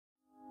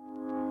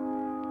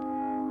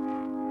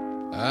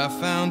I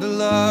found a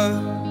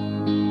love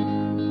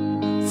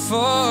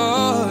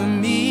for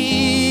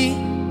me.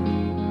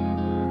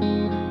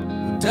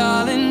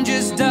 Darling,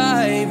 just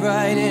dive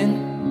right in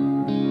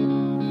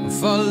and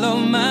follow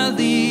my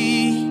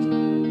lead.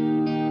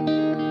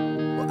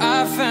 Well,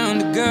 I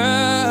found a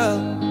girl,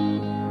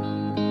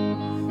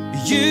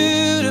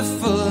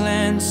 beautiful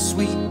and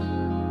sweet.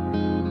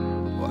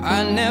 Well,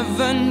 I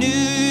never knew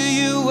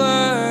you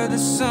were the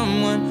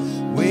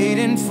someone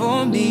waiting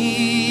for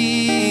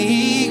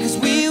me. 'Cause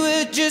we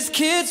were just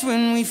kids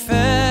when we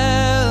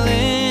fell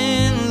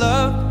in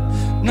love,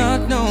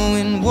 not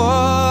knowing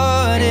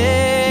what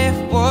it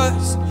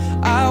was.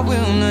 I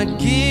will not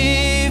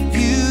give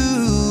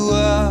you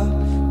up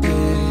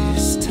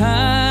this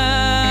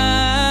time.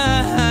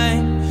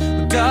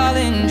 Well,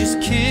 darling,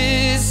 just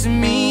kiss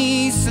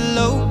me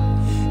slow.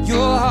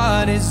 Your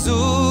heart is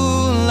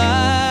all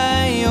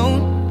I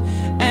own,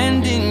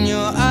 and in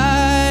your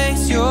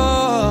eyes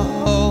you're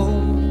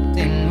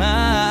holding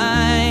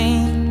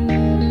mine.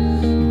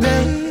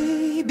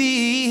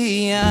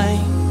 Baby,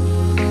 I'm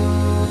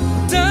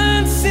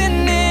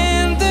dancing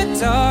in the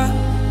dark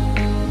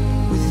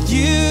with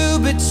you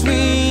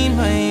between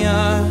my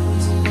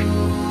arms,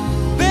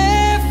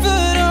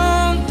 barefoot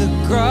on the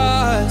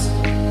grass.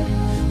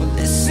 We're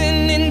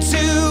listening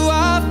to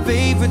our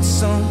favorite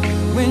song.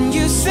 When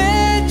you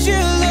said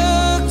you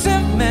looked a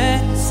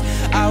mess,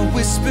 I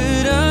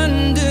whispered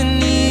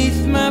underneath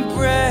my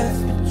breath,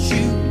 but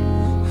you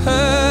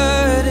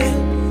heard it.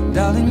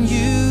 Darling,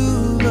 you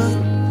look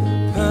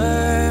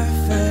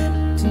perfect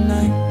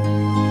tonight.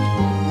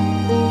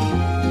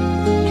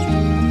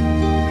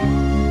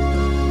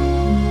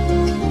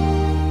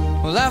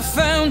 Well, I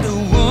found a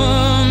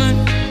woman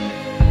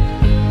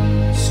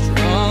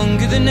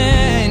stronger than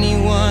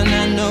anyone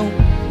I know.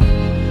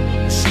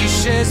 She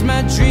shares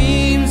my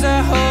dreams.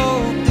 I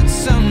hope that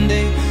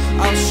someday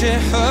I'll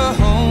share her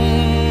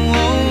home.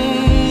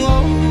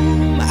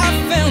 I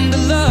found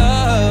a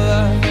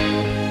love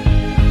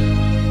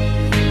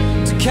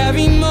to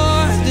carry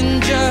more than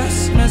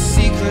just my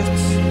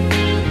secrets,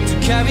 to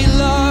carry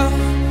love